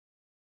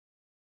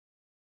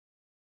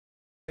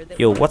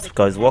Yo, what's up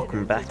guys,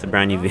 welcome back to a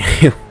brand new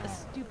video.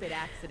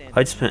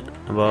 I just spent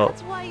about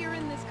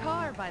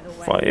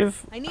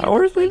 5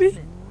 hours maybe?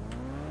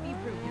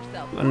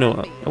 No,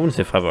 I wouldn't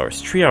say 5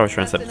 hours, 3 hours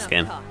trying to set up this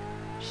game.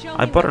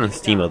 I bought it on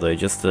Steam by the way,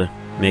 just to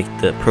make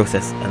the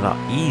process a lot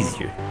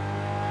easier.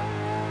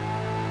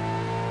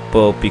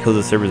 But because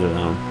the servers are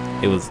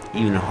down, it was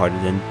even harder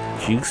than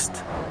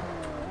juiced.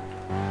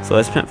 So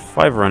I spent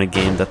 5 hours on a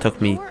game that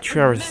took me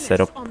 3 hours to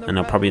set up, and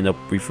I'll probably end up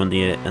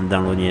refunding it and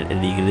downloading it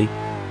illegally.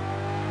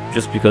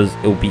 Just because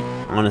it will be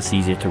honestly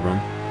easier to run.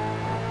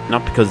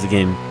 Not because the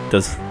game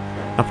does,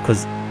 not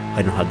because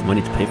I don't have the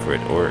money to pay for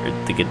it or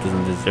think it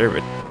doesn't deserve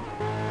it.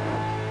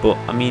 But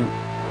I mean,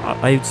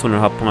 I just want to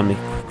hop on and make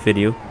a quick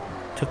video.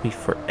 It took me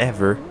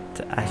forever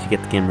to actually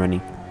get the game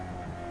running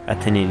at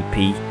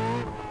 1080p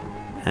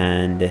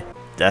and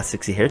at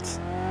 60 Hz.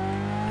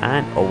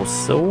 And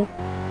also,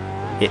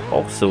 it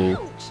also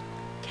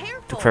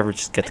took forever to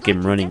just get the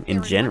game running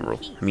in general.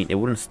 I mean, it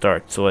wouldn't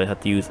start, so I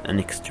had to use an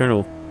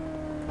external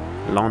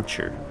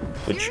launcher,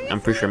 which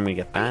I'm pretty sure I'm gonna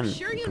get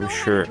banned. I'm pretty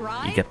sure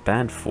you get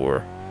banned for,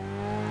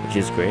 which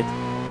is great.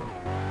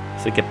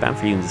 So I get banned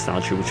for using this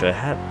launcher, which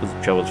I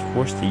was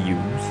forced to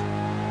use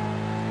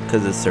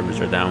because the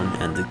servers are down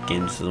and the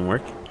game just doesn't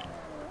work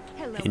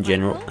in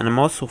general. And I'm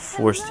also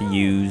forced to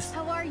use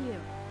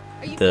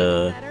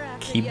the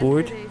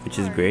keyboard, which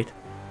is great.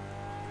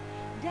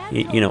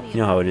 You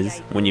know how it is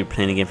when you're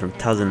playing a game from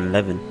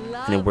 2011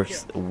 and it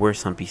works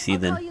worse on PC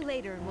than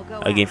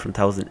a game from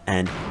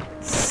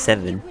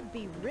 2007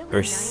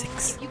 or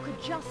 6.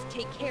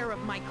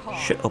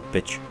 Shut up,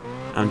 bitch.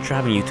 I'm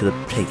driving you to the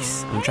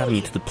place. I'm driving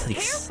you to the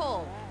place.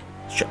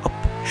 Shut up.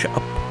 Shut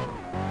up.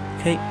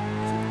 Okay?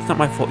 It's not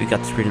my fault you got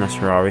this pretty nice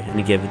Ferrari and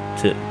you gave it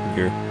to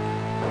your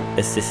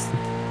assistant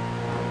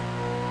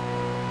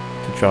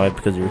to drive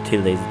because you were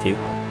too lazy to.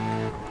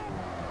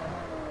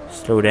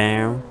 Slow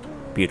down.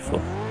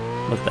 Beautiful.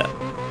 Look at that.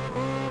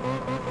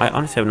 I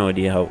honestly have no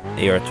idea how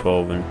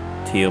AR12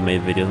 and Tio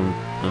made videos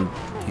on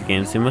these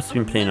games. They must have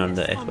been playing on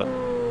the Xbox.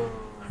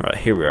 Alright,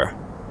 here we are.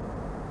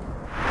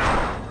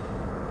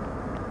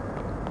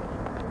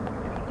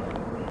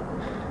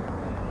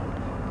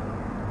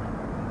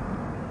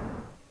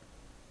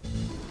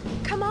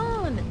 Come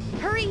on!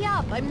 Hurry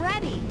up! I'm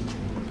ready!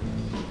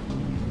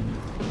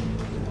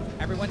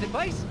 Everyone's in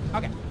place?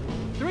 Okay.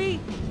 3,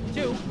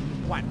 2,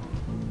 1.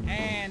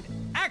 And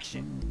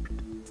action!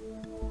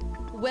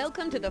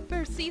 Welcome to the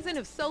first season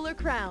of Solar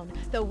Crown.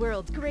 The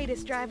world's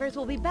greatest drivers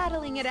will be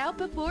battling it out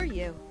before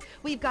you.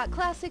 We've got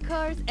classic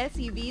cars,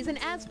 SUVs, and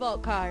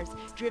asphalt cars,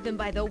 driven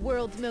by the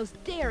world's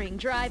most daring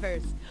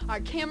drivers.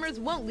 Our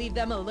cameras won't leave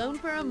them alone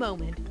for a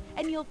moment.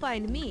 And you'll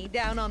find me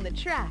down on the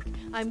track.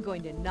 I'm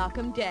going to knock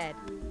them dead.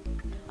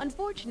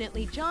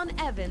 Unfortunately, John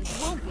Evans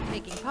won't be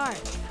taking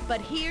part. But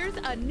here's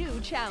a new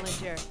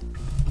challenger.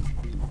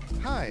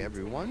 Hi,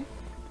 everyone.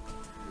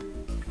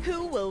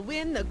 Who will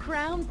win the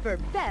crown for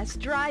Best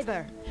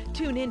Driver?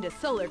 Tune into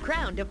Solar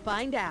Crown to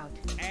find out.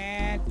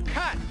 And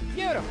cut!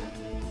 Beautiful!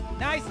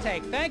 Nice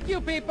take. Thank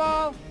you,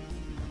 people!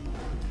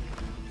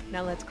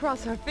 Now let's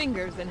cross our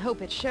fingers and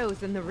hope it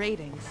shows in the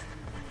ratings.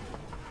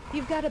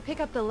 You've got to pick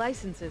up the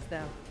licenses,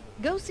 though.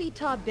 Go see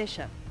Todd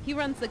Bishop. He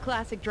runs the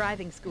classic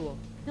driving school.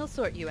 He'll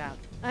sort you out.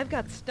 I've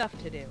got stuff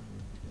to do.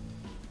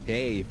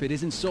 Hey, if it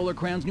isn't Solar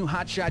Crown's new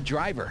hotshot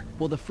driver,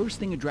 well, the first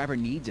thing a driver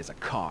needs is a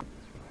car.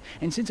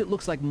 And since it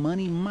looks like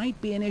money might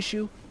be an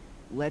issue,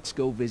 let's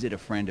go visit a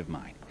friend of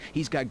mine.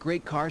 He's got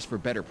great cars for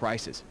better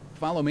prices.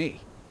 Follow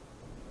me.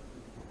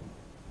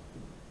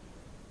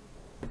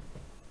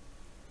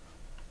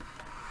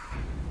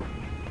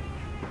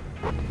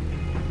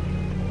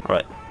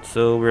 Alright,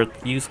 so we're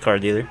at the used car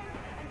dealer.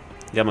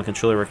 Got my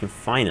controller working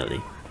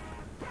finally.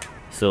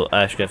 So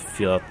I actually have to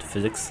feel out the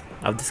physics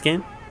of this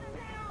game.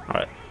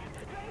 Alright.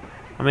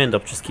 I may end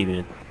up just keeping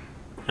it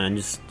and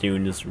just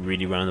doing this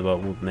really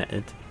roundabout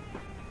method.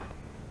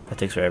 That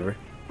takes forever,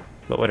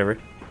 but whatever.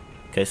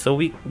 Okay, so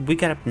we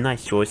got a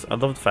nice choice. I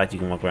love the fact you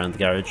can walk around the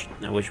garage.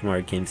 I wish more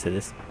games did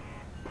this.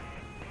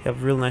 You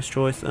have a real nice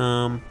choice.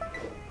 Can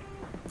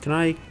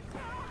I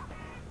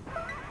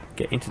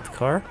get into the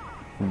car?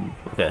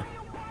 Okay,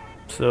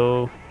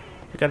 so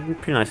we got a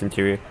pretty nice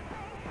interior.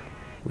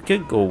 We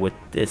could go with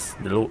this,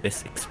 the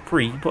Lotus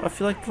Esprit, but I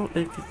feel like the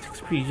Lotus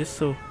Esprit is just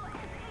so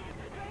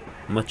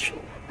much.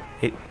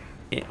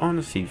 It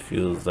honestly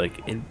feels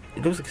like it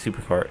looks like a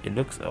supercar. It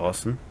looks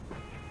awesome.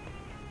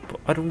 But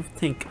I don't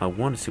think I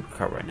want a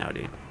supercar right now,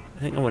 dude. I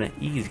think I want an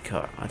easy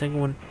car. I think I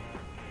want...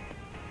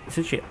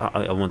 Essentially,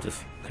 I want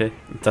this, okay?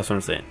 That's what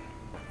I'm saying.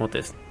 I want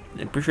this.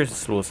 I'm pretty sure it's the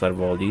slowest out of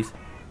all these.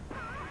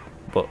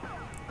 But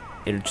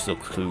it just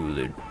looks cool,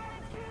 dude.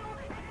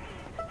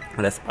 Well,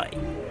 that's fine.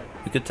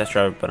 We could test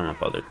drive it, but I'm not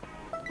bothered.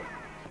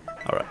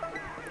 Alright.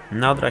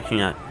 Now that I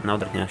can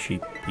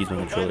actually use my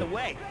controller. By the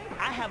way,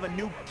 I have a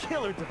new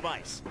killer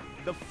device.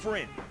 The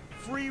Frin.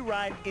 Free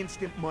Ride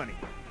Instant Money.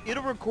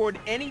 It'll record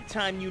any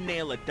time you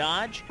nail a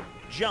dodge,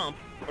 jump,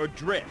 or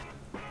drift.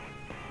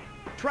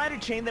 Try to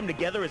chain them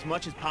together as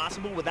much as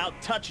possible without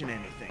touching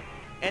anything.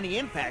 Any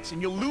impacts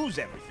and you'll lose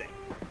everything.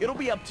 It'll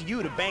be up to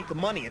you to bank the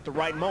money at the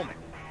right moment.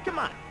 Come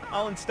on,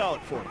 I'll install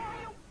it for you.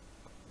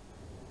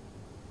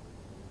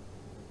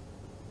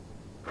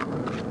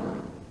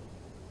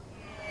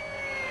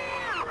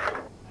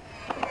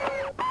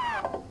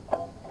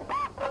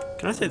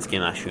 Can I say this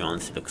game actually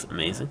honestly looks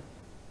amazing?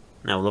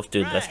 Now I'd love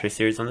to do a Let's Play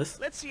series on this.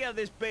 Let's see how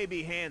this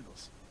baby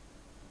handles.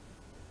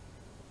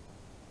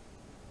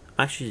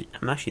 I'm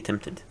actually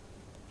tempted.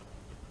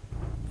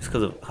 Just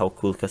because of how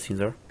cool cutscenes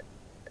are.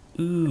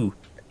 Ooh,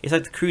 it's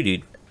like the crew,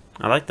 dude.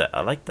 I like that.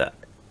 I like that.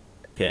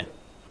 Okay.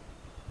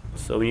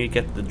 So when you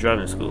get to the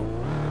driving school,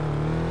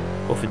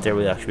 hopefully there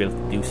we'll actually be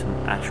able to do some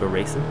actual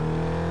racing.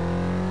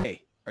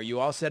 Hey, are you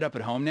all set up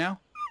at home now?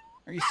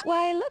 Are you...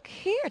 Why, look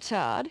here,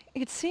 Todd.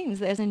 It seems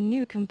there's a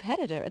new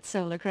competitor at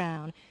Solar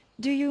Crown.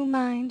 Do you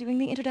mind doing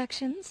the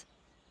introductions?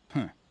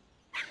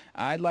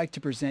 I'd like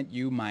to present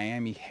you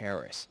Miami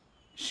Harris.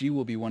 She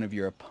will be one of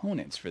your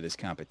opponents for this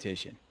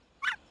competition.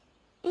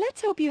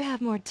 Let's hope you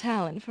have more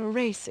talent for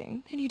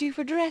racing than you do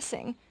for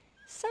dressing.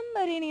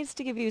 Somebody needs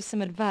to give you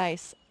some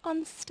advice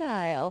on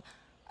style.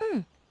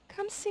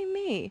 Come see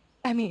me.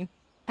 I mean,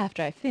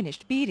 after I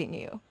finished beating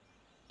you.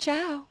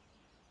 Ciao.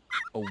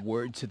 A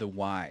word to the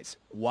wise.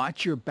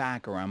 Watch your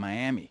back around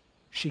Miami.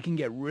 She can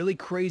get really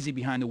crazy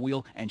behind the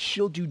wheel, and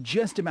she'll do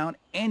just about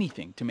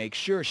anything to make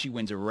sure she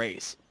wins a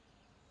race.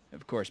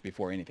 Of course,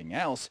 before anything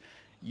else,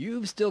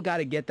 you've still got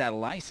to get that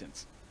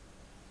license.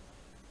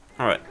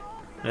 Alright,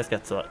 let's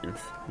get to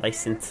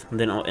license. And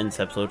then I'll end this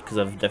episode because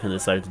I've definitely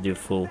decided to do a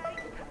full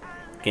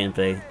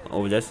gameplay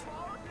over this.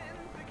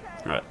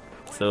 Alright,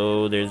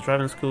 so there's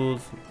driving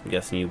schools. I'm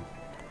guessing you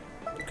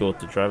go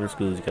to driving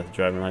schools, you got the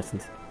driving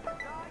license.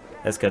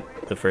 Let's get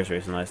the first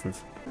racing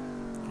license.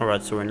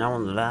 Alright, so we're now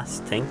on the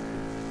last thing.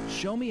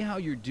 Show me how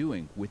you're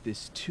doing with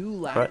this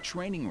 2-lap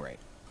training rate.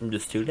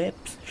 Just 2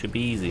 laps. Should be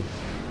easy.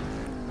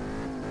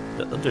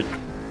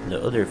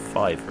 The other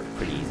 5 are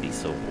pretty easy,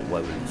 so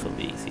why would this one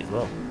be easy as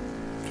well?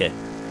 Okay.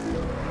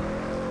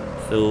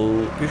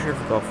 So, pretty sure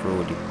if you go off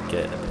road, you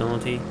get a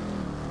penalty.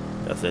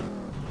 That's it.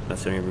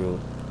 That's the only rule.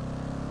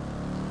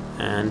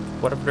 And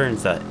what I've learned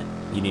is that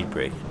you need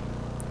brake.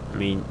 I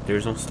mean,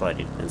 there's no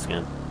sliding in this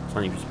game. It's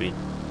only for speed.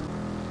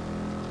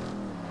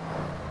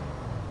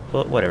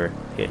 But whatever.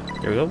 Okay,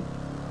 there we go.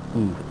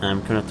 Ooh,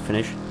 I'm coming up to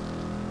finish.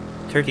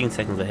 13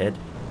 seconds ahead.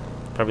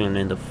 Probably gonna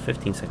end up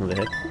 15 seconds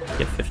ahead.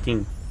 Yeah,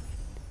 15.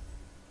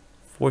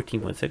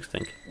 14.6, I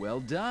think.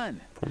 Well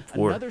done.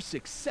 0.4. Another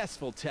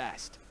successful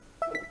test.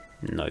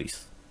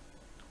 Nice.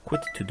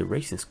 Quit to the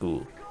racing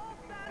school.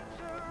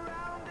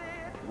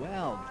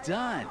 Well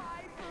done.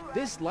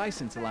 This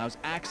license allows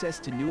access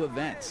to new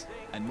events.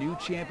 A new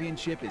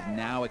championship is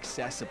now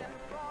accessible.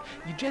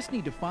 You just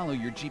need to follow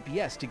your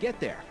GPS to get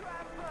there.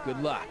 Good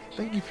luck.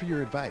 Thank you for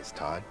your advice,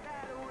 Todd.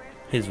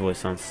 His voice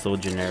sounds so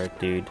generic,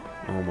 dude.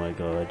 Oh my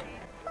god.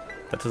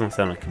 That doesn't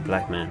sound like a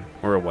black man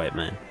or a white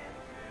man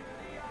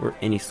or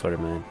any sort of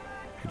man.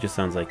 It just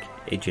sounds like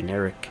a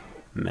generic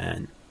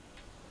man.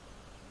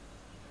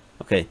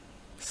 Okay,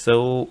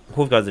 so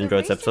hope you guys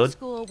enjoyed this episode.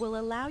 School will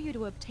allow you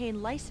to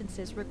obtain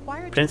licenses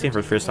required. Playing this game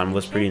for the first time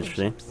was pretty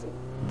interesting.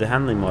 The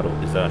handling model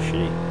is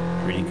actually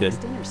really good.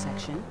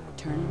 Intersection,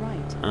 turn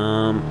right.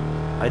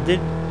 I did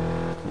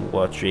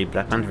watch a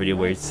Black Panther video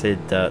where it said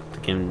that the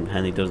game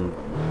handling doesn't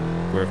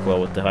work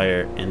well with the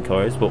higher end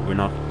cars, but we're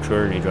not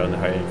currently driving the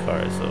higher end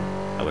cars, so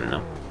I wouldn't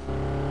know.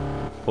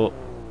 But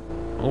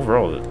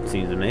overall, it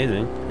seems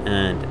amazing,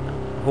 and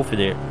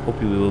hopefully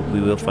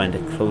we will find a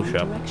clothes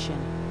shop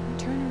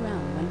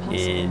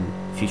in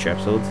future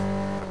episodes,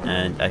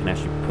 and I can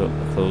actually put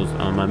clothes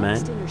on my man,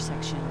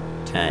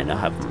 and I'll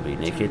have him be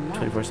naked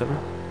 24/7,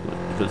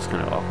 because it's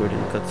kind of awkward in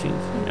the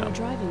cutscenes, you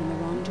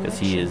know, because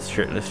he is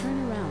shirtless.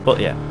 But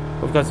yeah,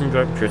 hope you guys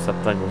enjoyed. Be sure to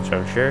like,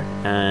 subscribe, and share,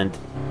 and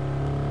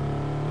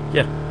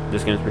yeah,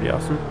 this game is pretty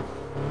awesome.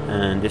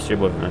 And this is your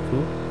boy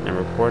Vmancool, and I'm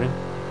reporting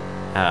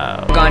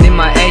out. Gone in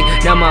my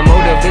A, now my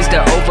motive is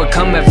to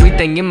overcome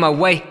everything in my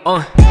way.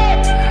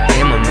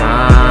 In my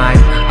mind,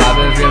 I've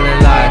been feeling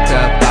locked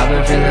up, I've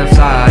been feeling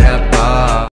fired up.